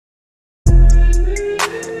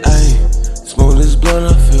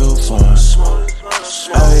fine.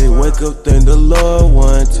 Ayy, wake up, thank the Lord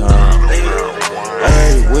one time.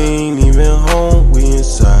 Ayy, we ain't even home, we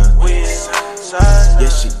inside. Yeah,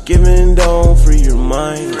 she giving down, free your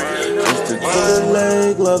mind. Justin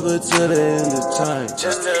Timberlake, love her to the end of time.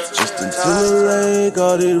 Justin Timberlake,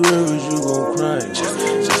 all these rivers you gon' cry.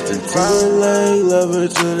 Justin Timberlake, love her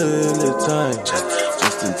to the end of time.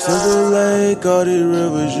 Justin Timberlake, all these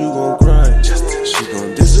rivers you gon' cry. She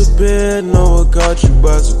gon' disappear, know I caught you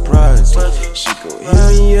by surprise. She gon' hit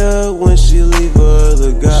me up when she leave her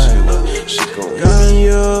other guy. She gon' hit me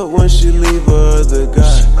up when she leave her other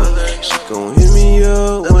guy. She gon' hit me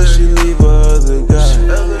up when she leave her other guy.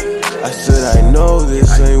 I said I know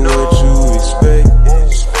this ain't what you expect.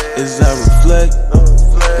 As I reflect,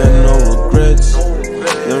 got no regrets.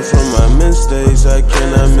 Learn from my mistakes, I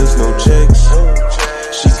cannot miss no checks.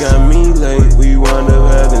 She got me late, we wound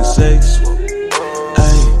up having sex.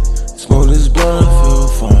 Ayy, smoke this blunt, I feel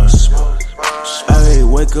fine. Ayy,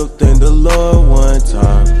 wake up, thank the Lord one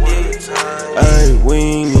time. Ayy, we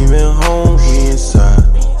ain't even home, we inside.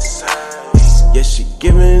 Yeah, she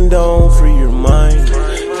giving down, free your mind.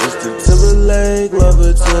 Justin Timberlake, love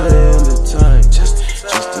her to the end of time.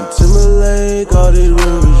 Justin Timberlake, all these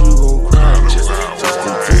rivers you gon' cry.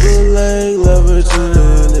 Justin Timberlake, love her to the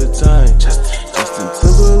end of time. Justin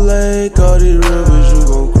Timberlake, all these rivers you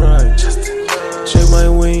gon' cry. Check my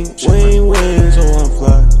wing, so I'm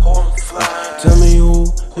fly. Tell me who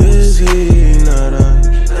is he, not I.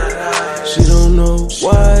 She don't know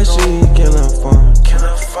why she cannot find.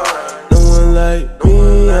 No one like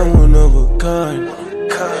me, I'm one of a kind.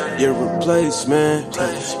 Your replacement,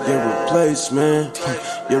 your replacement,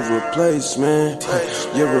 your replacement,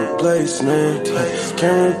 your replacement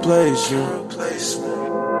can't replace you.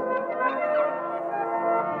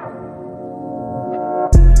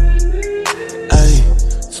 Ayy,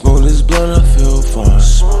 smoke this blunt, I feel fine.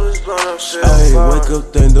 Ayy, wake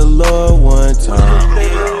up, thank the Lord one time.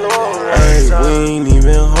 Ayy, we ain't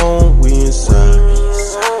even home, we inside.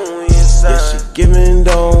 Yeah, she giving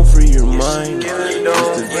down, free your mind.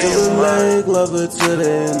 Justin Timberlake, love her to the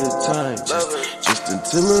end of time. Justin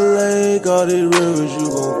Timberlake, all these rivers you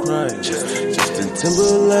gon' cry. Justin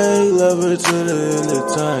Timberlake, love her to the end of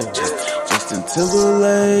time. Justin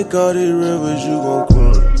Timberlake, all these rivers you gon'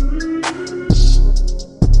 cry.